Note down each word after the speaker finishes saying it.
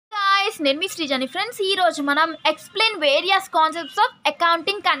guys, నేను మీ శ్రీజని friends. ఈ రోజు మనం explain various concepts of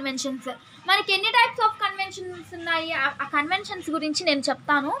accounting conventions. మనకి ఎన్ని టైప్స్ ఆఫ్ కన్వెన్షన్స్ ఉన్నాయి, ఆ కన్వెన్షన్స్ గురించి నేను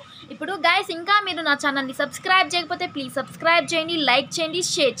చెప్తాను. ఇప్పుడు గైస్, ఇంకా మీరు నా ఛానల్ని సబ్స్క్రైబ్ చేయకపోతే ప్లీజ్ సబ్స్క్రైబ్ చేయండి, లైక్ చేయండి,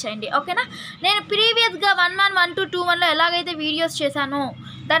 షేర్ చేయండి, ఓకేనా. నేను ప్రీవియస్గా 1.1, 1.2, 2.1లో ఎలాగైతే వీడియోస్ చేశానో,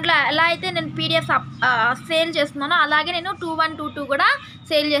 దాంట్లో ఎలా అయితే నేను పీడిఎఫ్ సేల్ చేస్తున్నానో అలాగే నేను 2.1, 2.2 కూడా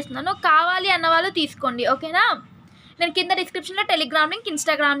సేల్ చేస్తున్నాను. కావాలి అన్న వాళ్ళు తీసుకోండి, ఓకేనా. నేను కింద డిస్క్రిప్షన్లో టెలిగ్రామ్ లింక్,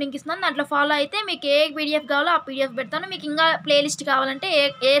 ఇన్స్టాగ్రామ్ లింక్ ఇస్తున్నాను. దాంట్లో ఫాలో అయితే మీకు ఏ పీడిఎఫ్ కావాలో ఆ పీడిఎఫ్ పెడతాను. మీకు ఇంకా ప్లేలిస్ట్ కావాలంటే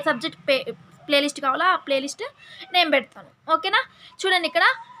ఏ సబ్జెక్ట్ ప్లేలిస్ట్ కావాలో ఆ ప్లేలిస్ట్ నేను పెడతాను, ఓకేనా. చూడండి, ఇక్కడ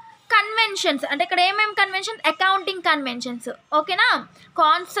కన్వెన్షన్స్ అంటే ఇక్కడ ఏమేమి కన్వెన్షన్, అకౌంటింగ్ కన్వెన్షన్స్, ఓకేనా.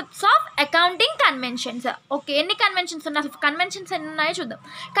 Concepts of accounting conventions. Okay, ఎన్ని కన్వెన్షన్స్ ఉన్నాయి, అసలు కన్వెన్షన్స్ ఎన్ని ఉన్నాయో చూద్దాం.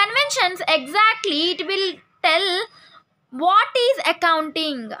 Conventions exactly it will tell what is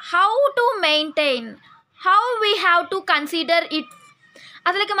accounting, how to maintain, how we have to consider it.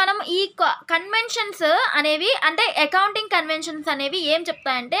 అసలుకి మనం ఈ కన్వెన్షన్స్ అనేవి అంటే అకౌంటింగ్ కన్వెన్షన్స్ అనేవి ఏం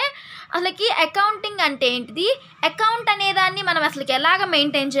చెప్తాయంటే, అసలుకి అకౌంటింగ్ అంటే ఏంటిది, అకౌంట్ అనేదాన్ని మనం అసలుకి ఎలాగ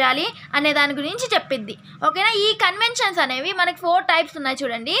మెయింటైన్ చేయాలి అనే దాని గురించి చెప్పిద్ది, ఓకేనా. ఈ కన్వెన్షన్స్ అనేవి మనకి 4 టైప్స్ ఉన్నాయి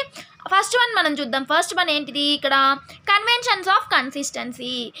చూడండి. ఫస్ట్ వన్ మనం చూద్దాం. ఫస్ట్ వన్ ఏంటిది, ఇక్కడ conventions of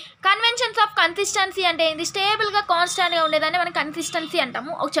consistency. Conventions of consistency అంటే ఏంటి, స్టేబుల్గా కాన్స్టాంట్గా ఉండేదాన్ని మనం కన్సిస్టెన్సీ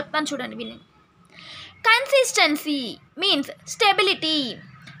అంటాము. ఒక చెప్తాను చూడండి, విని. Consistency means stability.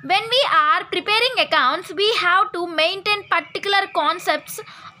 When we are preparing accounts, we have to maintain particular concepts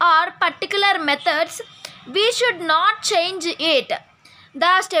or particular methods. We should not change it.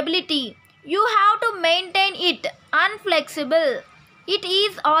 The stability, you have to maintain it unflexible. It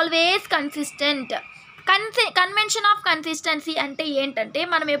is always consistent. Convention of consistency అంటే ఏంటంటే,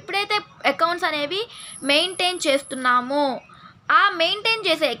 మనం ఎప్పుడైతే accounts అనేవి maintain చేస్తున్నామో ఆ maintain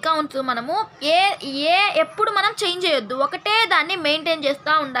చేసే accounts మనము ఎప్పుడు మనం చేంజ్ చేయొద్దు, ఒకటే దాన్ని మెయింటైన్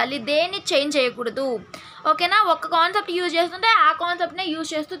చేస్తూ ఉండాలి, దేన్ని చేంజ్ చేయకూడదు, ఓకేనా. ఒక కాన్సెప్ట్ యూజ్ చేస్తుంటే ఆ కాన్సెప్ట్నే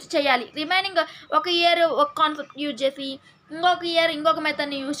యూజ్ చేస్తూ చేయాలి. రిమైనింగ్ ఒక ఇయర్ ఒక కాన్సెప్ట్ యూజ్ చేసి ఇంకొక ఇయర్ ఇంకొక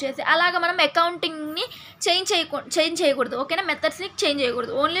మెథడ్ని యూజ్ చేసి అలాగ మనం అకౌంటింగ్ని చేంజ్ చేయకూడదు, ఓకేనా. మెథడ్స్ని చేంజ్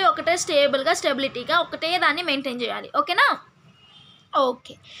చేయకూడదు, ఓన్లీ ఒకటే స్టెబిలిటీగా ఒకటే దాన్ని మెయింటైన్ చేయాలి, ఓకేనా.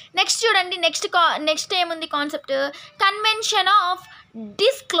 ఓకే, నెక్స్ట్ చూడండి. నెక్స్ట్ ఏముంది concept, convention of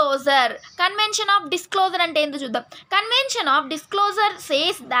disclosure. Convention of disclosure అంటే ఏంటో చూద్దాం. Convention of disclosure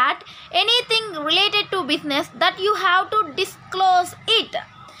says that anything related to business that you have to disclose it.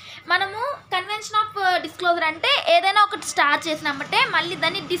 మనము కన్వెన్షన్ ఆఫ్ డిస్క్లోజర్ అంటే ఏదైనా ఒకటి స్టార్ట్ చేసినామంటే మళ్ళీ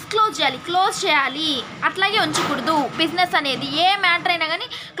దాన్ని డిస్క్లోజ్ చేయాలి, క్లోజ్ చేయాలి, అట్లాగే ఉంచకూడదు. బిజినెస్ అనేది ఏ మ్యాటర్ అయినా కానీ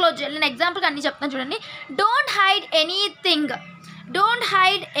క్లోజ్ చేయాలి. నేను ఎగ్జాంపుల్గా అన్నీ చెప్తాను చూడండి. Don't hide anything, don't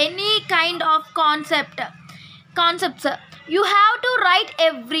hide any kind of concepts. You have to write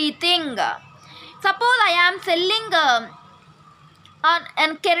everything. Suppose I am selling on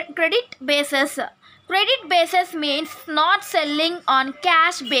credit basis. Credit basis means not selling on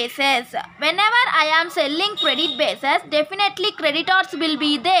cash basis. Whenever I am selling credit basis, definitely creditors will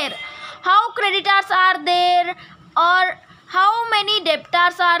be there. How creditors are there, or how many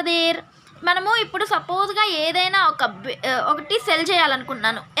debtors are there? మనము ఇప్పుడు సపోజ్గా ఏదైనా ఒకటి cell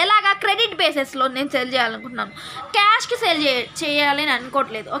చేయాలనుకుంటున్నాను, ఎలాగా credit బేసిస్లో నేను cell చేయాలనుకుంటున్నాను, క్యాష్కి cell చేయాలి అని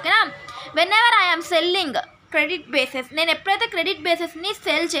అనుకోవట్లేదు, ఓకేనా. When ever I'm selling credit basis, నేను ఎప్పుడైతే క్రెడిట్ బేసిస్ని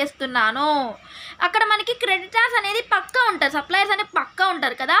సెల్ చేస్తున్నానో అక్కడ మనకి క్రెడిటర్స్ అనేది పక్కా ఉంటారు, సప్లయర్స్ అనేది పక్కా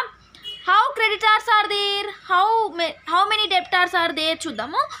ఉంటారు కదా. How creditors are there, how many debtors are there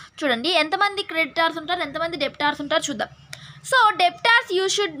చూద్దాము. చూడండి, ఎంతమంది క్రెడిటర్స్ ఉంటారు, ఎంతమంది డెప్టార్స్ ఉంటారు చూద్దాం. So debtors you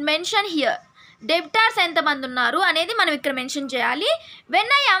should mention here. Debtors ఎంతమంది ఉన్నారు అనేది మనం ఇక్కడ మెన్షన్ చేయాలి.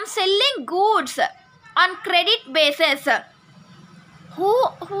 When I am selling goods on credit basis,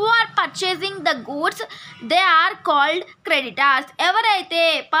 who are purchasing the goods, they are called creditors. ఎవరైతే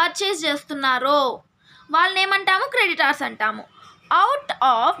పర్చేస్ చేస్తున్నారో వాళ్ళని ఏమంటాము, క్రెడిటర్స్ అంటాము. Out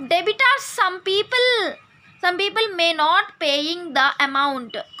of debtors, some people may not paying the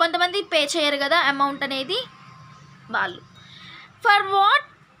amount. కొంతమంది పే చేయరు కదా amount అనేది వాళ్ళు. For what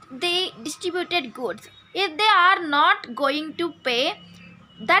they distributed goods, if they are not going to pay,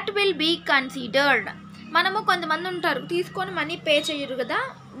 that will be considered. మనము కొంతమంది ఉంటారు తీసుకొని మనీ పే చేయరు కదా,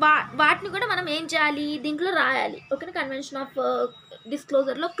 వాటిని కూడా మనం ఏం చేయాలి, దీంట్లో రాయాలి, ఓకేనా. కన్వెన్షన్ ఆఫ్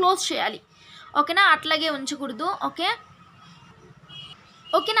డిస్క్లోజర్లో క్లోజ్ చేయాలి, ఓకేనా. అట్లాగే ఉంచకూడదు,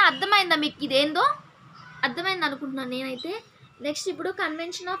 ఓకేనా. అర్థమైందా మీకు, ఇదేందో అర్థమైంది అనుకుంటున్నాను నేనైతే. నెక్స్ట్ ఇప్పుడు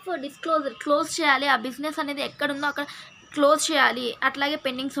కన్వెన్షన్ ఆఫ్ డిస్క్లోజర్, క్లోజ్ చేయాలి, ఆ బిజినెస్ అనేది ఎక్కడుందో అక్కడ క్లోజ్ చేయాలి, అట్లాగే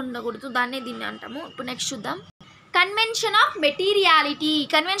పెండింగ్స్ ఉండకూడదు, దీన్ని అంటాము. ఇప్పుడు నెక్స్ట్ చూద్దాం, convention of materiality.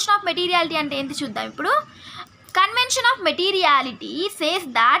 Convention of materiality అంటే ఏంటి చూద్దాం. ఇప్పుడు Convention of materiality says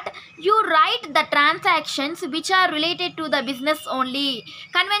that you write the transactions which are related to the business only.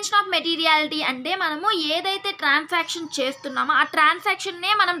 Convention of materiality అంటే మనము ఏదైతే ట్రాన్సాక్షన్ చేస్తున్నామో ఆ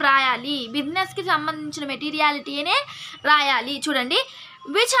ట్రాన్సాక్షన్నే మనం రాయాలి, బిజినెస్కి సంబంధించిన మెటీరియాలిటీనే రాయాలి. చూడండి,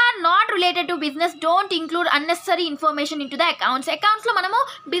 which are not related to business don't include unnecessary information into the accounts. అకౌంట్స్లో మనము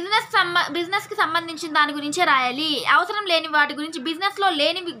బిజినెస్కి సంబంధించిన దాని గురించే రాయాలి, అవసరం లేని వాటి గురించి, బిజినెస్లో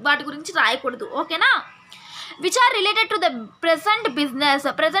లేని వాటి గురించి రాయకూడదు. ఓకేనా? which are related to the present business,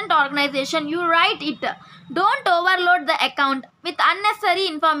 present organization, you write it. Don't overload the account with unnecessary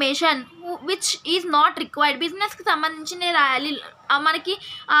information which is not required. business కి సంబంధించిన రాయాలి, మనకి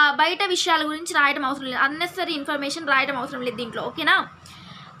బయట విషయాల గురించి రాయడం అవసరం లేదు, unnecessary information రాయడం అవసరం లేదు దీంట్లో. ఓకేనా?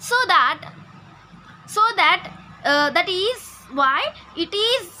 so that that is why it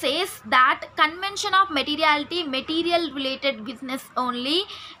is says that convention of materiality, material related business only,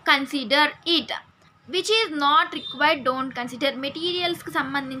 consider it. Which is not required don't consider. మెటీరియల్స్కి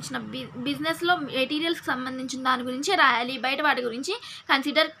సంబంధించిన బిజినెస్లో మెటీరియల్స్కి సంబంధించిన దాని గురించి రాయాలి, బయట వాటి గురించి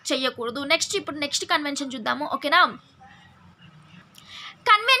కన్సిడర్ చేయకూడదు. నెక్స్ట్ కన్వెన్షన్ చూద్దాము. ఓకేనా?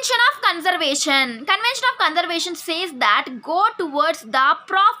 Convention of conservation. Convention of conservation says that go towards the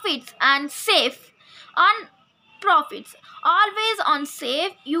profits and safe on profits. Always on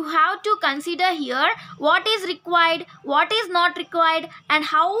save, you have to consider here what is required, what is not required, and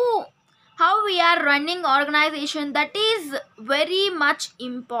how we are running organization. That is very much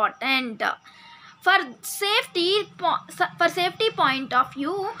important. For safety point of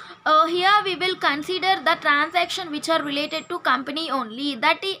view, here we will consider the transaction which are related to company only.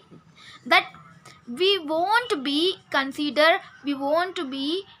 That we won't be consider, we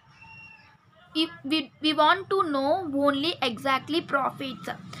want to know only exactly profits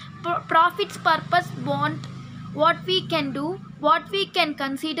purpose, what we can do, what we can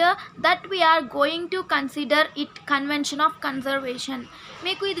consider, that we are going to consider it. Convention of conservation.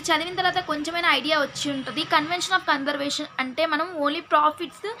 మీకు ఇది చదివిన తర్వాత కొంచెమైనా idea వచ్చి ఉంటుంది. Convention of conservation అంటే మనం only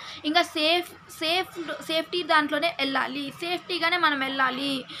profits ఇంకా సేఫ్టీ దాంట్లోనే వెళ్ళాలి, సేఫ్టీగానే మనం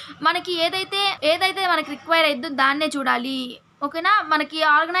వెళ్ళాలి. మనకి ఏదైతే మనకి రిక్వైర్ అయిద్దో దాన్నే చూడాలి. ఓకేనా? మనకి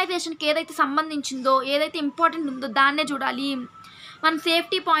ఆర్గనైజేషన్కి ఏదైతే సంబంధించిందో, ఏదైతే ఇంపార్టెంట్ ఉందో దాన్నే చూడాలి. మనం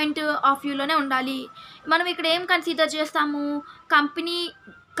సేఫ్టీ పాయింట్ ఆఫ్ వ్యూలోనే ఉండాలి. మనం ఇక్కడ ఏం కన్సిడర్ చేస్తాము?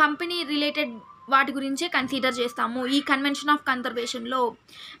 కంపెనీ రిలేటెడ్ వాటి గురించే కన్సిడర్ చేస్తాము ఈ కన్వెన్షన్ ఆఫ్ కన్జర్వేషన్లో.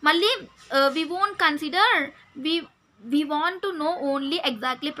 మళ్ళీ వి won't consider, we want to know only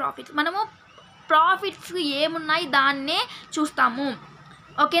exactly profits. మనము ప్రాఫిట్స్ ఏమున్నాయి దాన్నే చూస్తాము.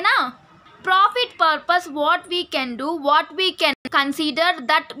 ఓకేనా? Profit purpose, what we can do, what we can consider,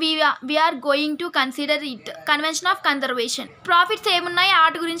 that we are going to consider it. Convention of conservation. Profits ఏమున్నాయి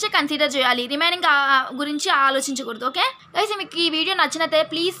వాటి గురించి consider చేయాలి, remaining గురించి ఆలోచించకూడదు. ఓకే గైస్, మీకు ఈ వీడియో నచ్చినట్లయితే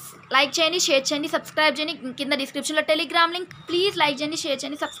ప్లీజ్ లైక్ చేయండి, షేర్ చేయండి, సబ్స్క్రైబ్ చేయండి. కింద డిస్క్రిప్షన్లో టెలిగ్రామ్ లింక్, ప్లీజ్ లైక్ చేయండి, షేర్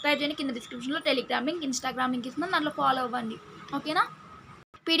చేయండి, సబ్స్క్రైబ్ చేయండి. కింద డిస్క్రిప్షన్లో టెలిగ్రామ్ లింక్, ఇన్స్టాగ్రామ్ లింక్ ఇస్తున్నాను, దాంట్లో ఫాలో అవ్వండి. ఓకేనా?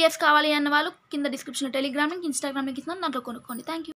 పీడిఎఫ్స్ కావాలి అన్న వాళ్ళు కింద డిస్క్రిప్షన్లో టెలిగ్రామ్ లింక్, ఇన్స్టాగ్రామ్ లింక్ ఇస్తున్నాను, దాంట్లో కొనుక్కోండి. Thank you.